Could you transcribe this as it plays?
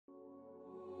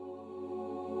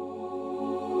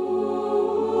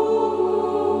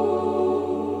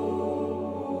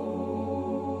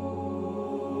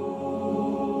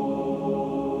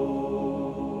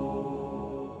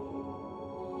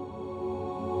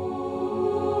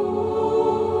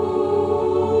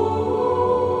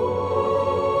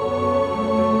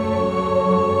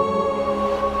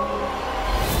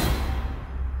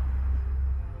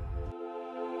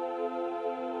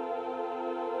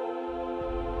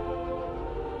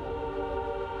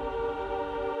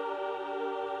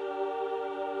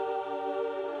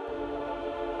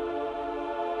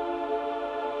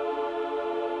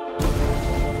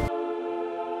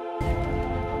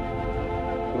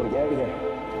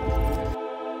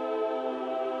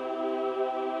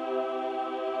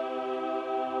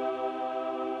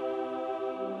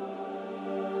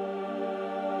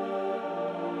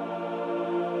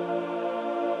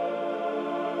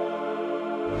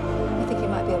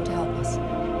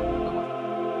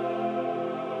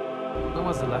When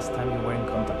was the last time you were in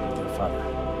contact with your father?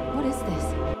 What is this?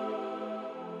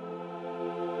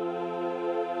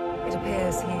 It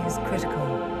appears he is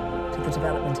critical to the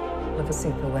development of a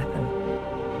super weapon.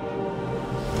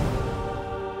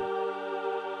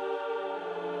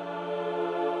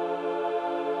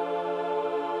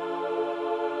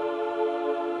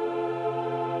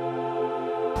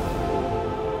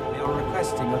 You're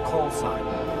requesting a call sign.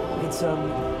 It's,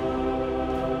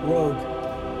 Rogue.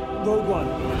 Rogue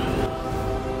One.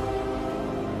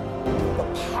 The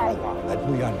power that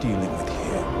we are dealing with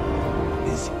here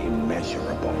is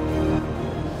immeasurable.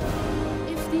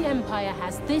 If the Empire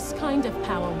has this kind of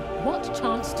power, what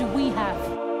chance do we have?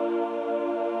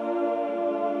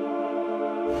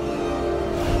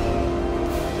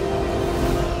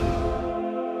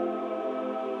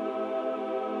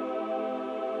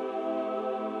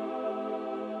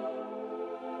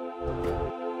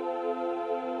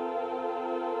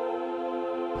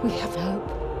 We have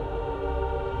hope.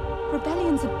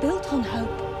 Rebellions are built on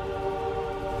hope.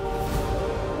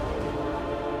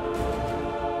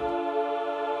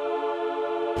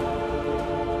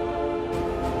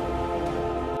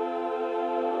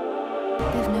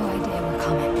 They've no idea we're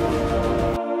coming.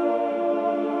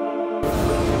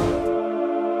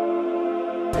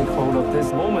 Take hold of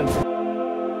this moment.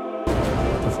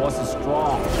 The force is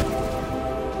strong.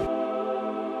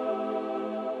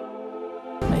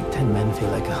 Make 10 men feel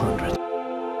like 100.